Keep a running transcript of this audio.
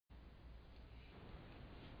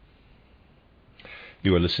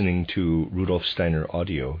You are listening to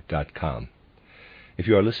RudolfSteinerAudio.com. If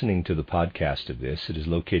you are listening to the podcast of this, it is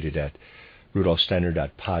located at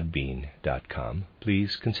RudolfSteiner.podbean.com.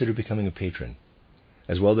 Please consider becoming a patron.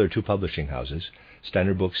 As well, there are two publishing houses,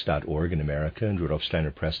 SteinerBooks.org in America and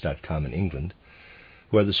RudolfSteinerPress.com in England,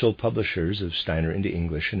 who are the sole publishers of Steiner into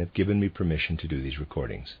English and have given me permission to do these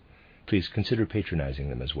recordings. Please consider patronizing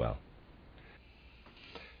them as well.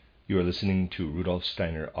 You are listening to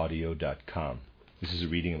RudolfSteinerAudio.com. This is a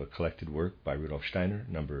reading of a collected work by Rudolf Steiner,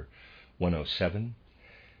 number 107,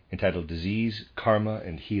 entitled Disease, Karma,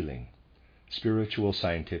 and Healing, Spiritual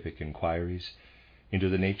Scientific Inquiries into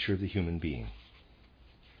the Nature of the Human Being.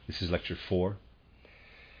 This is Lecture 4,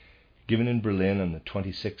 given in Berlin on the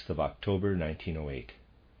 26th of October, 1908.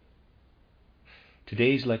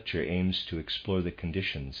 Today's lecture aims to explore the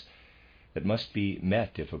conditions that must be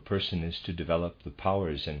met if a person is to develop the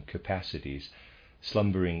powers and capacities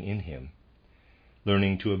slumbering in him,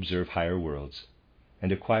 learning to observe higher worlds,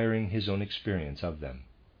 and acquiring his own experience of them.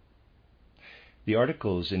 The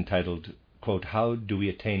articles entitled, quote, How Do We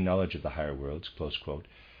Attain Knowledge of the Higher Worlds, close quote,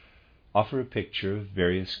 offer a picture of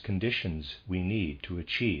various conditions we need to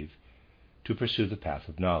achieve to pursue the path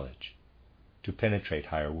of knowledge, to penetrate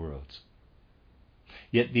higher worlds.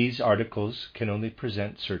 Yet these articles can only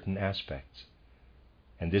present certain aspects,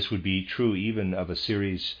 and this would be true even of a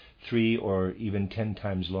series 3 or even 10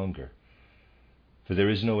 times longer, for there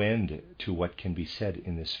is no end to what can be said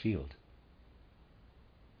in this field.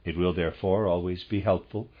 It will therefore always be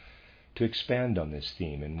helpful to expand on this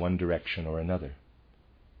theme in one direction or another.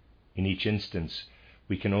 In each instance,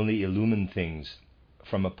 we can only illumine things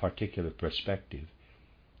from a particular perspective,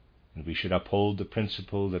 and we should uphold the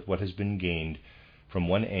principle that what has been gained from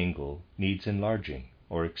one angle needs enlarging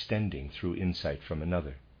or extending through insight from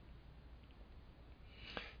another.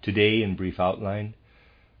 Today, in brief outline,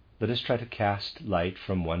 let us try to cast light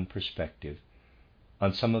from one perspective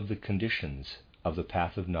on some of the conditions of the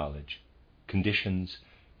path of knowledge, conditions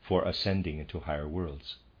for ascending into higher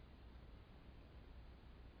worlds.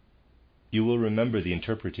 You will remember the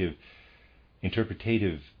interpretative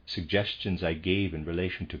suggestions I gave in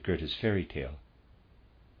relation to Goethe's fairy tale.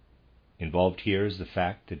 Involved here is the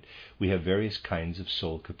fact that we have various kinds of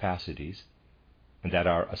soul capacities, and that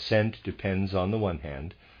our ascent depends, on the one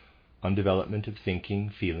hand, on development of thinking,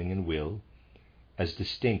 feeling, and will as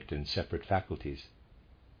distinct and separate faculties.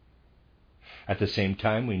 At the same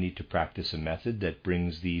time, we need to practice a method that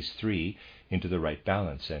brings these three into the right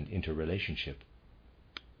balance and interrelationship.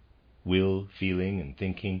 Will, feeling, and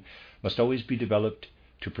thinking must always be developed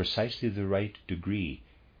to precisely the right degree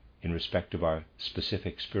in respect of our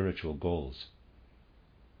specific spiritual goals.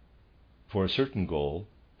 For a certain goal,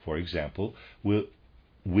 for example, will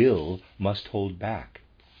must hold back,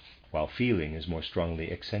 while feeling is more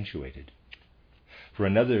strongly accentuated. For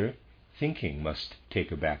another, thinking must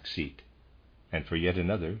take a back seat, and for yet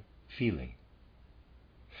another, feeling.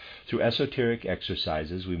 Through esoteric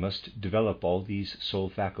exercises, we must develop all these soul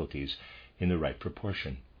faculties in the right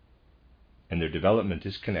proportion, and their development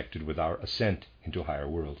is connected with our ascent into higher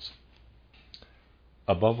worlds.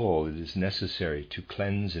 Above all, it is necessary to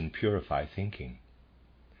cleanse and purify thinking.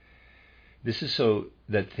 This is so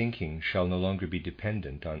that thinking shall no longer be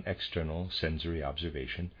dependent on external sensory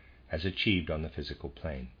observation as achieved on the physical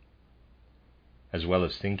plane. As well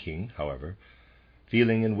as thinking, however,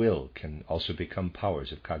 feeling and will can also become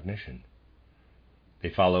powers of cognition. They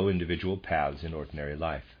follow individual paths in ordinary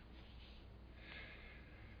life.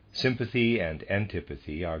 Sympathy and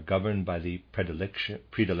antipathy are governed by the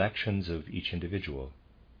predilections of each individual,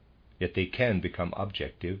 yet they can become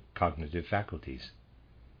objective cognitive faculties.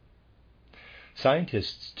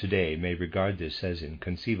 Scientists today may regard this as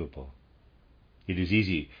inconceivable. It is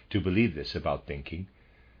easy to believe this about thinking,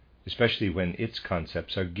 especially when its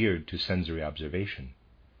concepts are geared to sensory observation.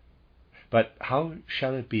 But how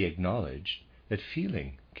shall it be acknowledged that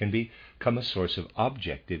feeling can become a source of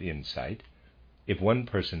objective insight if one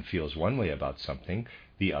person feels one way about something,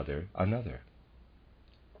 the other another?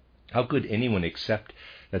 How could anyone accept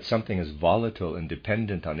that something as volatile and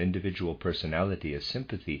dependent on individual personality as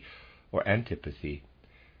sympathy or antipathy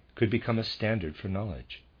could become a standard for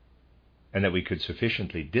knowledge, and that we could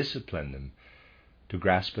sufficiently discipline them to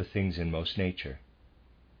grasp a thing's inmost nature?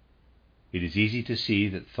 It is easy to see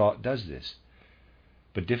that thought does this,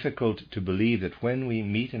 but difficult to believe that when we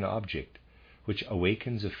meet an object which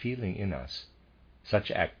awakens a feeling in us,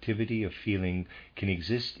 such activity of feeling can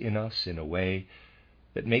exist in us in a way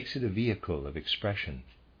that makes it a vehicle of expression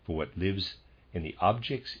for what lives in the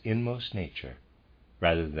object's inmost nature,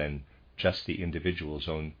 rather than just the individual's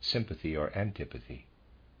own sympathy or antipathy.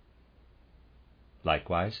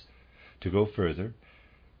 Likewise, to go further,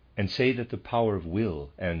 and say that the power of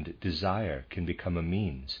will and desire can become a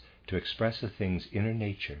means to express a thing's inner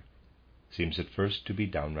nature seems at first to be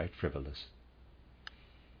downright frivolous.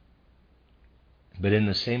 But in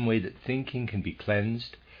the same way that thinking can be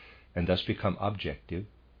cleansed and thus become objective,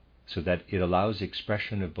 so that it allows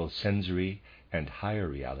expression of both sensory and higher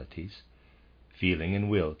realities, feeling and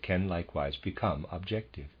will can likewise become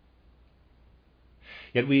objective.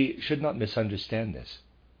 Yet we should not misunderstand this.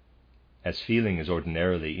 As feeling is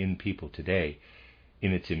ordinarily in people today,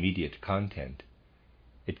 in its immediate content,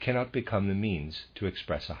 it cannot become the means to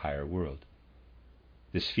express a higher world.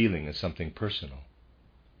 This feeling is something personal.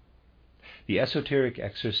 The esoteric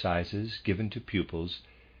exercises given to pupils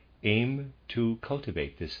aim to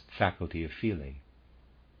cultivate this faculty of feeling,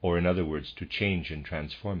 or in other words, to change and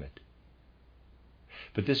transform it.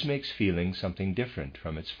 But this makes feeling something different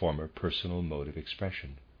from its former personal mode of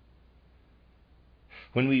expression.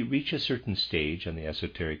 When we reach a certain stage on the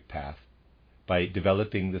esoteric path, by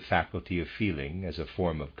developing the faculty of feeling as a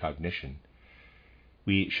form of cognition,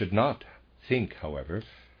 we should not think, however,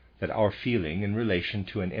 that our feeling in relation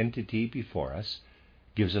to an entity before us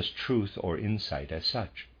gives us truth or insight as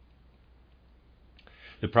such.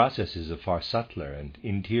 The process is a far subtler and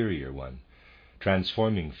interior one,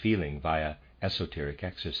 transforming feeling via esoteric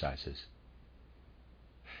exercises.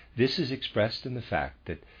 This is expressed in the fact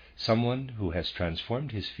that someone who has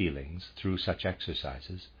transformed his feelings through such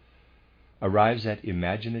exercises arrives at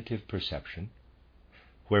imaginative perception,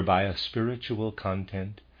 whereby a spiritual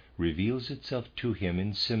content reveals itself to him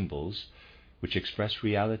in symbols which express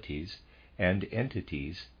realities and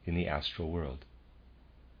entities in the astral world.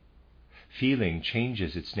 Feeling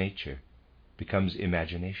changes its nature, becomes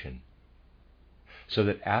imagination, so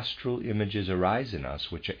that astral images arise in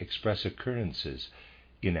us which express occurrences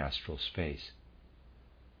in astral space.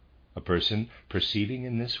 A person perceiving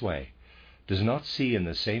in this way does not see in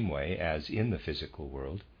the same way as in the physical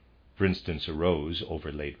world, for instance a rose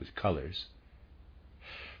overlaid with colors,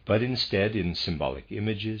 but instead in symbolic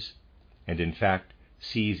images, and in fact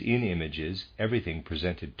sees in images everything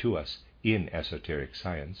presented to us in esoteric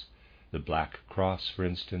science, the black cross, for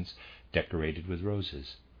instance, decorated with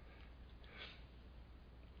roses.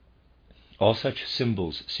 All such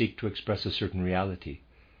symbols seek to express a certain reality,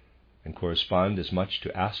 and correspond as much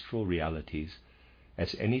to astral realities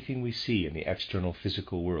as anything we see in the external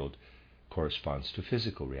physical world corresponds to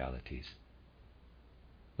physical realities.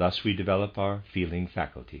 Thus we develop our feeling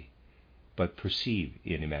faculty, but perceive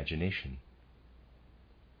in imagination.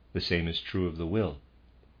 The same is true of the will.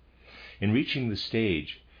 In reaching the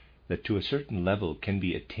stage that to a certain level can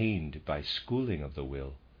be attained by schooling of the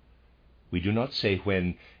will, we do not say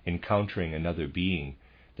when encountering another being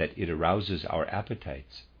that it arouses our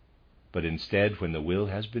appetites, but instead when the will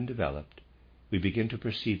has been developed, we begin to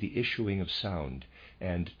perceive the issuing of sound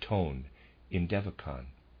and tone in Devachan.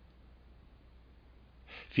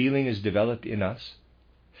 Feeling is developed in us,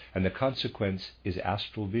 and the consequence is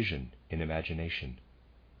astral vision in imagination.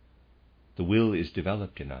 The will is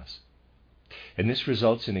developed in us, and this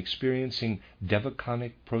results in experiencing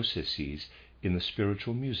devachanic processes in the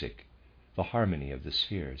spiritual music, the harmony of the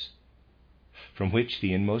spheres, from which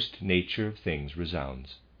the inmost nature of things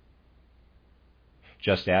resounds.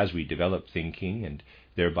 Just as we develop thinking and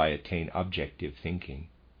thereby attain objective thinking,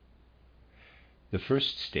 the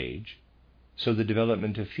first stage, so the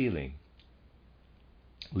development of feeling,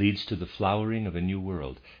 leads to the flowering of a new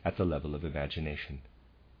world at the level of imagination.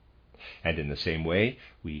 And in the same way,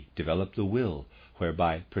 we develop the will,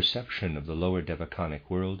 whereby perception of the lower devachanic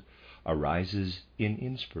world arises in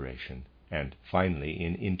inspiration, and finally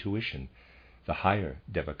in intuition, the higher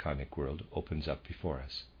devachanic world opens up before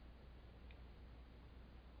us.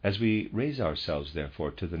 As we raise ourselves, therefore,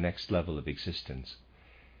 to the next level of existence,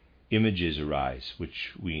 images arise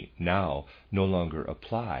which we now no longer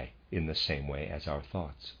apply in the same way as our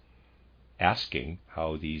thoughts, asking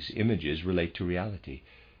how these images relate to reality.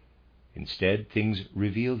 Instead, things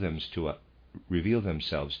reveal themselves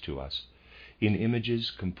to us in images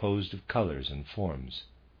composed of colors and forms.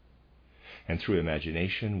 And through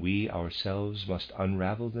imagination, we ourselves must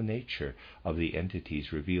unravel the nature of the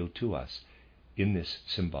entities revealed to us in this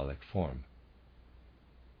symbolic form.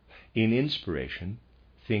 In inspiration,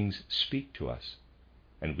 things speak to us,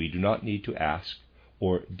 and we do not need to ask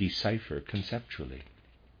or decipher conceptually,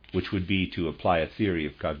 which would be to apply a theory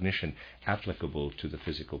of cognition applicable to the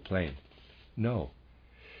physical plane. No.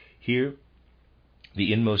 Here,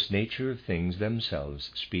 the inmost nature of things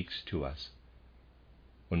themselves speaks to us.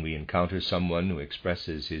 When we encounter someone who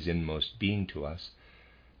expresses his inmost being to us,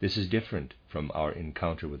 this is different from our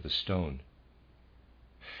encounter with a stone.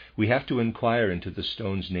 We have to inquire into the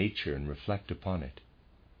stone's nature and reflect upon it.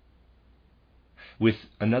 With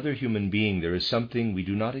another human being, there is something we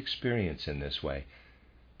do not experience in this way,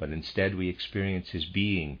 but instead we experience his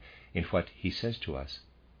being in what he says to us.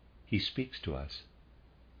 He speaks to us.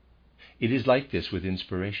 It is like this with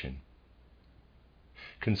inspiration.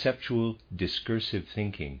 Conceptual, discursive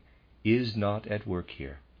thinking is not at work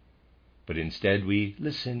here, but instead we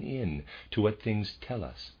listen in to what things tell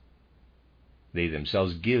us. They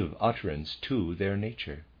themselves give utterance to their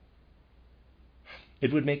nature.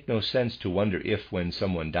 It would make no sense to wonder if, when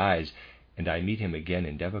someone dies and I meet him again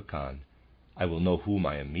in Devachan, I will know whom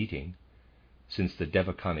I am meeting, since the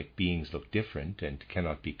Devachanic beings look different and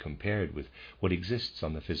cannot be compared with what exists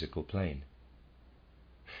on the physical plane.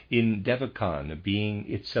 In Devachan, a being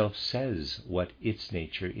itself says what its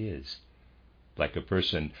nature is, like a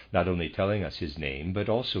person not only telling us his name, but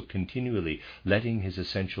also continually letting his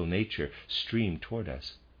essential nature stream toward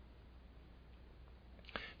us.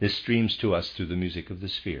 This streams to us through the music of the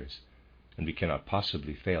spheres, and we cannot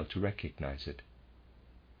possibly fail to recognize it.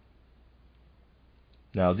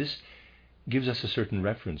 Now, this gives us a certain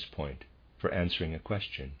reference point for answering a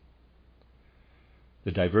question.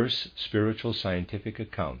 The diverse spiritual scientific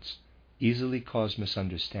accounts easily cause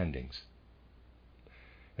misunderstandings,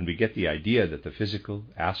 and we get the idea that the physical,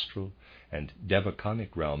 astral, and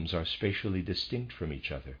devachanic realms are spatially distinct from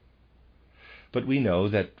each other. But we know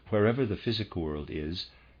that wherever the physical world is,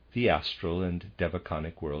 the astral and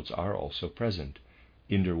devachanic worlds are also present,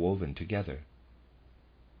 interwoven together.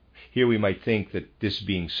 Here we might think that this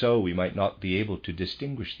being so, we might not be able to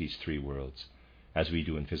distinguish these three worlds, as we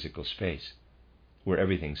do in physical space, where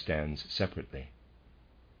everything stands separately.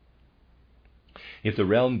 If the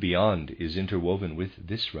realm beyond is interwoven with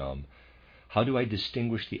this realm, how do I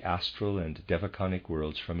distinguish the astral and devachanic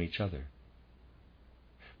worlds from each other?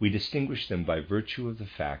 We distinguish them by virtue of the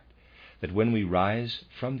fact that when we rise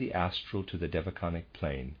from the astral to the devachanic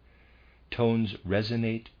plane, tones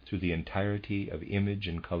resonate through the entirety of image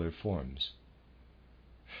and color forms.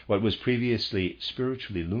 What was previously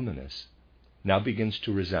spiritually luminous now begins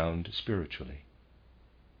to resound spiritually.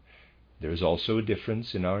 There is also a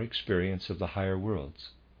difference in our experience of the higher worlds,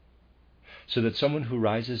 so that someone who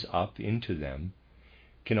rises up into them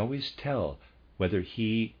can always tell whether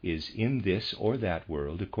he is in this or that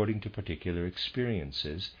world according to particular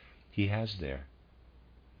experiences he has there.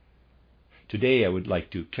 Today I would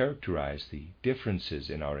like to characterize the differences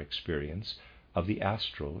in our experience of the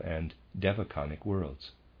astral and devachanic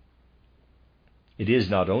worlds. It is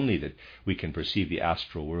not only that we can perceive the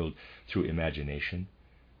astral world through imagination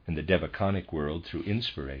and the devachanic world through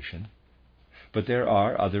inspiration, but there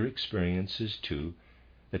are other experiences too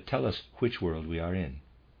that tell us which world we are in.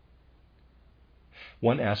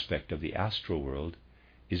 One aspect of the astral world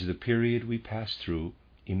is the period we pass through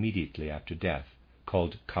immediately after death,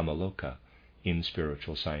 called Kamaloka in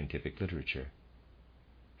spiritual scientific literature.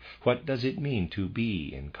 What does it mean to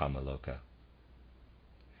be in Kamaloka?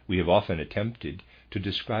 We have often attempted to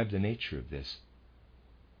describe the nature of this.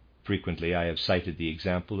 Frequently I have cited the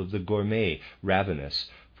example of the gourmet ravenous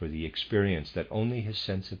for the experience that only his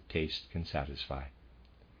sense of taste can satisfy.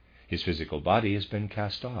 His physical body has been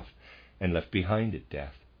cast off and left behind at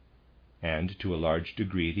death, and to a large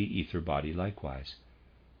degree the ether body likewise.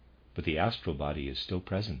 But the astral body is still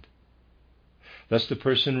present. Thus the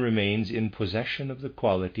person remains in possession of the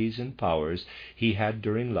qualities and powers he had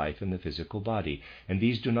during life in the physical body, and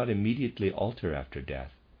these do not immediately alter after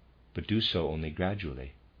death, but do so only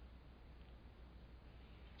gradually.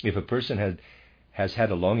 If a person has had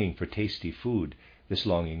a longing for tasty food, this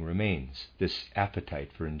longing remains, this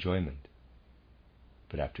appetite for enjoyment.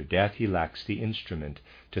 But after death he lacks the instrument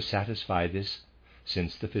to satisfy this,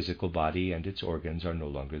 since the physical body and its organs are no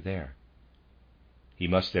longer there. He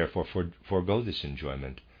must therefore forego this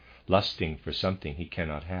enjoyment, lusting for something he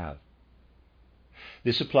cannot have.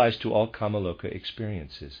 This applies to all Kamaloka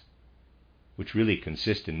experiences, which really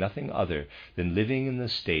consist in nothing other than living in the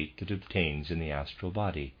state that obtains in the astral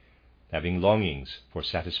body, having longings for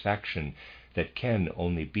satisfaction that can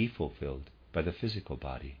only be fulfilled by the physical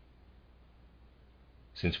body.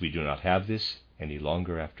 Since we do not have this any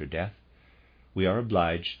longer after death, we are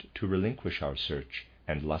obliged to relinquish our search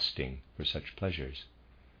and lusting for such pleasures.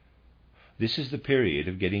 This is the period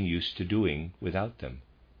of getting used to doing without them.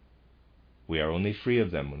 We are only free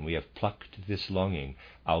of them when we have plucked this longing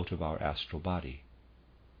out of our astral body.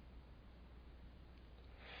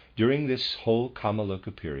 During this whole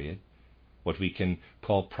Kamaloka period, what we can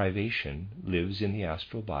call privation lives in the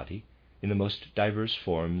astral body in the most diverse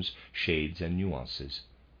forms, shades, and nuances.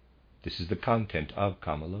 This is the content of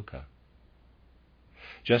Kamaloka.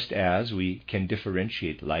 Just as we can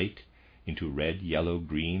differentiate light into red, yellow,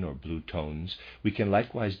 green, or blue tones, we can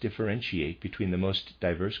likewise differentiate between the most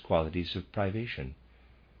diverse qualities of privation.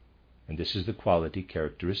 And this is the quality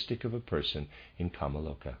characteristic of a person in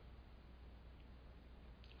Kamaloka.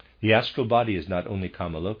 The astral body is not only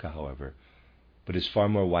Kamaloka, however, but is far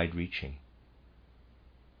more wide-reaching.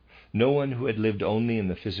 No one who had lived only in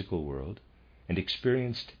the physical world and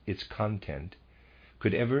experienced its content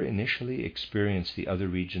could ever initially experience the other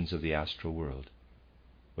regions of the astral world,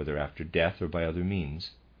 whether after death or by other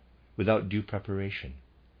means, without due preparation.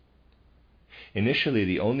 Initially,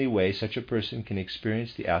 the only way such a person can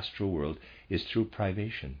experience the astral world is through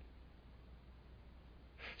privation.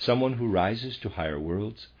 Someone who rises to higher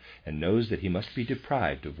worlds and knows that he must be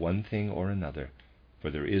deprived of one thing or another, for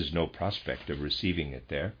there is no prospect of receiving it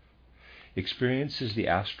there, experiences the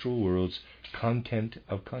astral world's content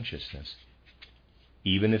of consciousness.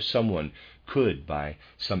 Even if someone could, by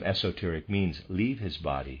some esoteric means, leave his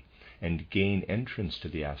body and gain entrance to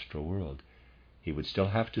the astral world, he would still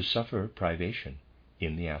have to suffer privation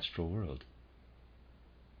in the astral world.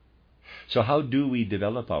 So how do we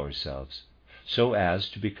develop ourselves so as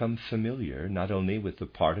to become familiar not only with the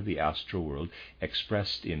part of the astral world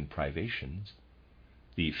expressed in privations,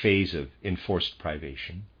 the phase of enforced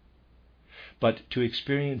privation, but to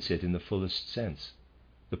experience it in the fullest sense,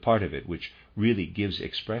 the part of it which really gives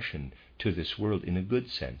expression to this world in a good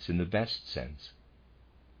sense, in the best sense?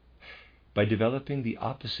 By developing the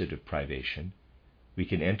opposite of privation, we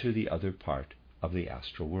can enter the other part of the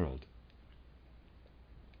astral world.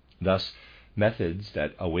 Thus, methods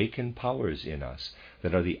that awaken powers in us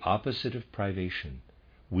that are the opposite of privation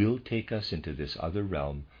will take us into this other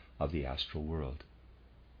realm of the astral world.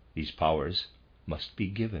 These powers must be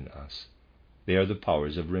given us. They are the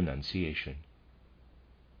powers of renunciation.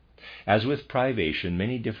 As with privation,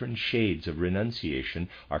 many different shades of renunciation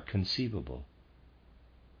are conceivable.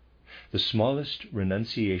 The smallest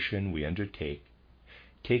renunciation we undertake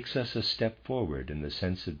takes us a step forward in the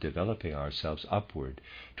sense of developing ourselves upward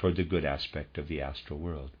toward the good aspect of the astral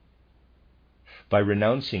world. By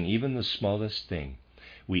renouncing even the smallest thing,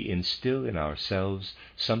 we instill in ourselves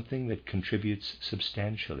something that contributes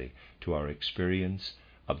substantially to our experience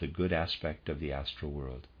of the good aspect of the astral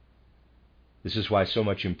world. This is why so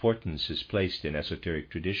much importance is placed in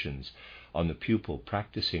esoteric traditions on the pupil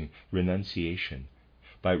practicing renunciation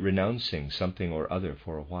by renouncing something or other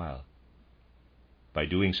for a while. By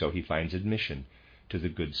doing so, he finds admission to the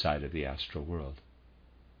good side of the astral world.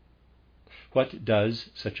 What does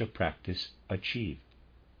such a practice achieve?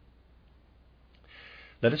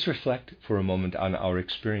 Let us reflect for a moment on our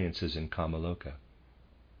experiences in Kamaloka.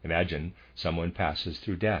 Imagine someone passes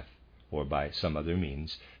through death, or by some other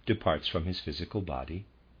means departs from his physical body,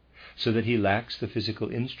 so that he lacks the physical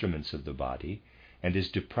instruments of the body and is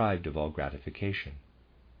deprived of all gratification.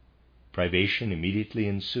 Privation immediately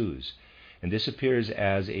ensues, and this appears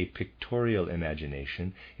as a pictorial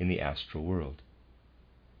imagination in the astral world.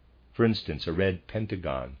 For instance, a red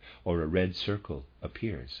pentagon or a red circle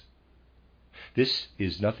appears. This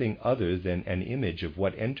is nothing other than an image of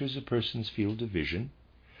what enters a person's field of vision,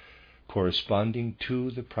 corresponding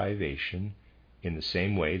to the privation in the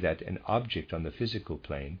same way that an object on the physical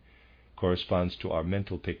plane corresponds to our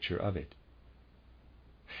mental picture of it.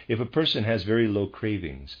 If a person has very low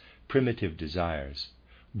cravings, primitive desires,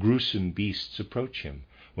 gruesome beasts approach him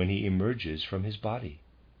when he emerges from his body.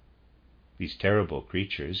 These terrible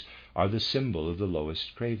creatures are the symbol of the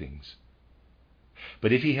lowest cravings.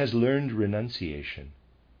 But if he has learned renunciation,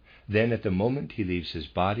 then at the moment he leaves his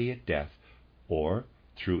body at death, or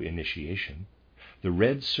through initiation, the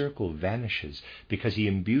red circle vanishes because he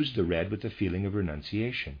imbues the red with the feeling of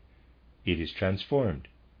renunciation. It is transformed,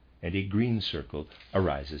 and a green circle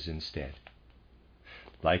arises instead.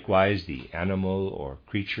 Likewise, the animal or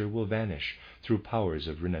creature will vanish through powers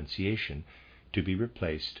of renunciation to be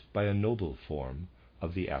replaced by a noble form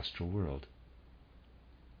of the astral world.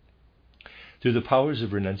 Through the powers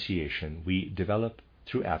of renunciation, we develop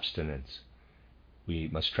through abstinence. We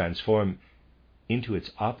must transform into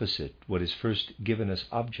its opposite what is first given us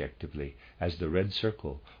objectively as the red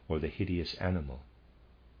circle or the hideous animal.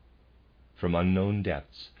 From unknown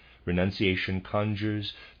depths, renunciation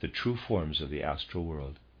conjures the true forms of the astral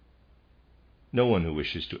world. No one who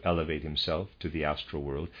wishes to elevate himself to the astral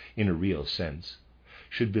world in a real sense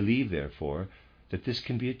should believe, therefore, that this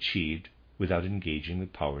can be achieved without engaging the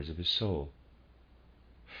powers of his soul.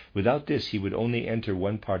 Without this, he would only enter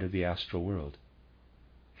one part of the astral world.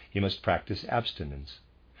 He must practice abstinence,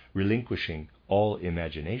 relinquishing all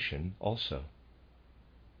imagination also.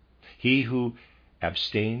 He who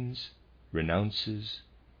abstains, renounces,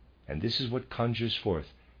 and this is what conjures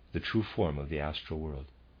forth the true form of the astral world.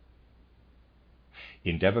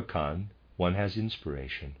 In Devachan, one has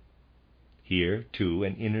inspiration. Here, too,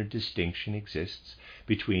 an inner distinction exists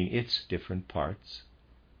between its different parts,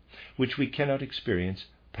 which we cannot experience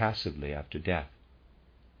passively after death.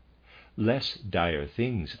 Less dire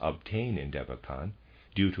things obtain in Devachan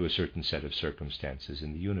due to a certain set of circumstances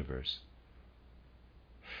in the universe.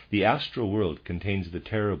 The astral world contains the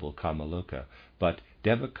terrible Kamaloka, but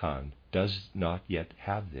Devachan does not yet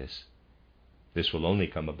have this. This will only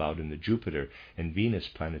come about in the Jupiter and Venus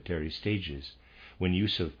planetary stages, when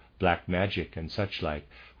use of black magic and such like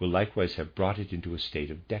will likewise have brought it into a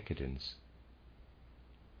state of decadence.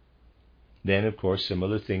 Then, of course,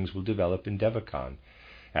 similar things will develop in Devachan,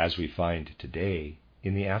 as we find today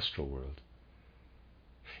in the astral world.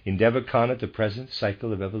 In Devachan, at the present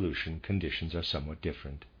cycle of evolution, conditions are somewhat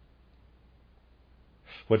different.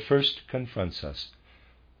 What first confronts us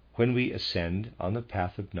when we ascend on the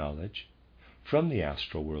path of knowledge from the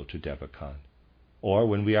astral world to Devachan, or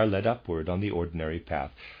when we are led upward on the ordinary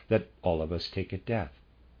path that all of us take at death,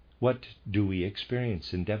 what do we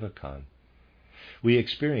experience in Devachan? We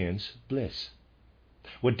experience bliss.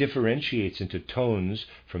 What differentiates into tones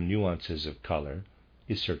from nuances of color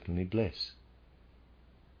is certainly bliss.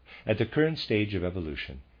 At the current stage of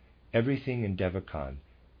evolution, everything in Devachan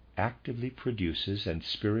actively produces and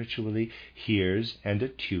spiritually hears and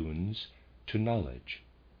attunes to knowledge.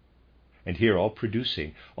 And here all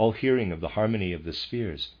producing, all hearing of the harmony of the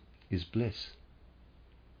spheres is bliss.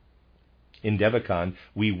 In Devachan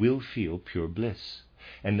we will feel pure bliss,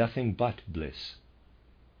 and nothing but bliss.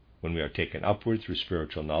 When we are taken upward through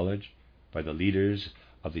spiritual knowledge by the leaders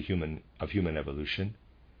of human evolution,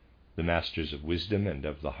 the masters of wisdom and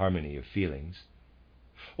of the harmony of feelings,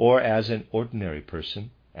 or as an ordinary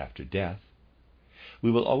person after death,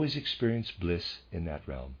 we will always experience bliss in that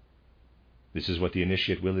realm. This is what the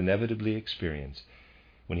initiate will inevitably experience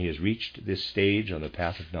when he has reached this stage on the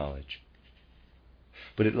path of knowledge.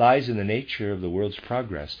 But it lies in the nature of the world's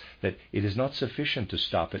progress that it is not sufficient to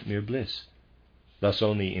stop at mere bliss, thus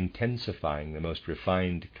only intensifying the most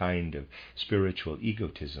refined kind of spiritual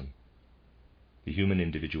egotism. The human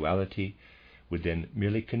individuality would then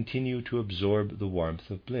merely continue to absorb the warmth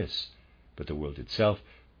of bliss, but the world itself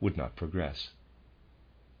would not progress.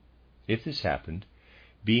 If this happened,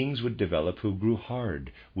 beings would develop who grew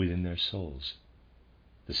hard within their souls.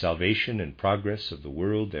 The salvation and progress of the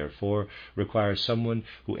world, therefore, requires someone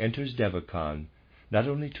who enters Devachan not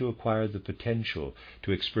only to acquire the potential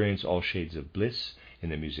to experience all shades of bliss in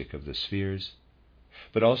the music of the spheres,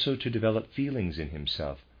 but also to develop feelings in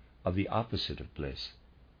himself of the opposite of bliss.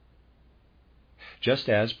 Just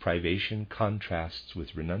as privation contrasts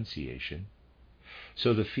with renunciation,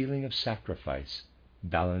 so the feeling of sacrifice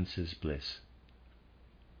balances bliss.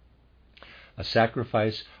 A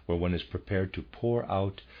sacrifice where one is prepared to pour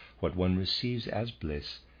out what one receives as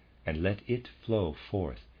bliss and let it flow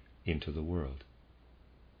forth into the world.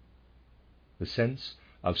 The sense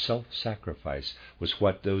of self-sacrifice was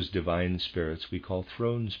what those divine spirits we call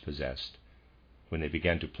thrones possessed when they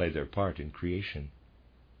began to play their part in creation.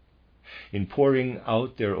 In pouring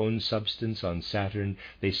out their own substance on Saturn,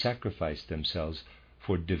 they sacrificed themselves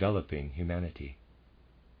for developing humanity.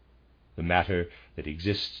 The matter that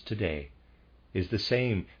exists today is the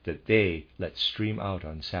same that they let stream out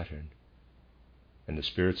on Saturn. And the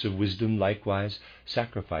spirits of wisdom likewise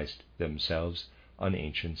sacrificed themselves on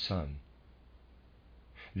ancient Sun.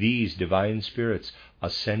 These divine spirits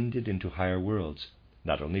ascended into higher worlds,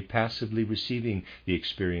 not only passively receiving the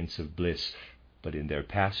experience of bliss, but in their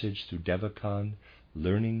passage through Devachan,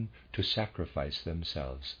 learning to sacrifice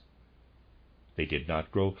themselves. They did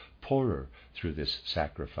not grow poorer through this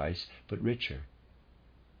sacrifice, but richer.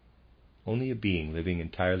 Only a being living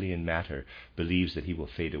entirely in matter believes that he will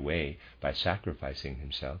fade away by sacrificing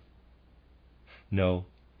himself. No,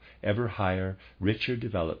 ever higher, richer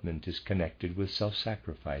development is connected with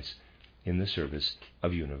self-sacrifice in the service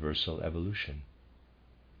of universal evolution.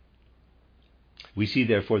 We see,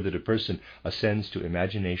 therefore, that a person ascends to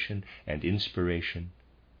imagination and inspiration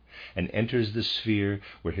and enters the sphere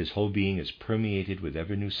where his whole being is permeated with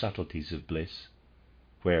ever new subtleties of bliss,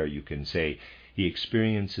 where, you can say, he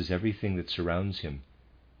experiences everything that surrounds him,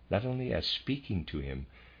 not only as speaking to him,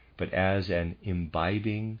 but as an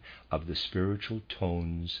imbibing of the spiritual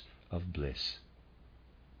tones of bliss.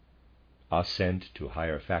 Ascent to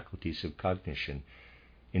higher faculties of cognition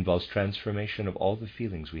involves transformation of all the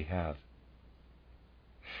feelings we have.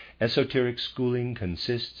 Esoteric schooling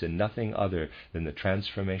consists in nothing other than the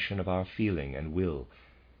transformation of our feeling and will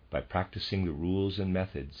by practicing the rules and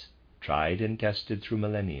methods, tried and tested through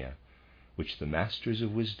millennia, which the masters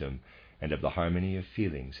of wisdom and of the harmony of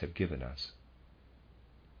feelings have given us.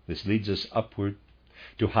 This leads us upward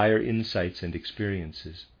to higher insights and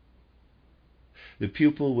experiences. The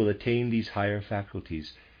pupil will attain these higher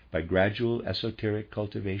faculties by gradual esoteric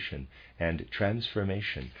cultivation and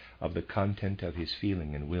transformation of the content of his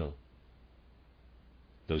feeling and will.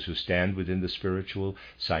 Those who stand within the spiritual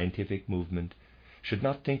scientific movement should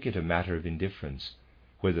not think it a matter of indifference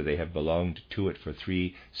whether they have belonged to it for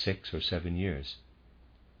 3, 6, or 7 years.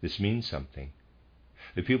 This means something.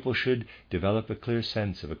 The pupil should develop a clear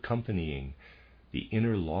sense of accompanying the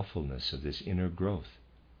inner lawfulness of this inner growth.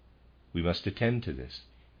 We must attend to this,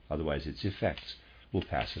 otherwise its effects will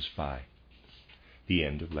pass us by. The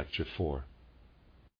end of Lecture 4.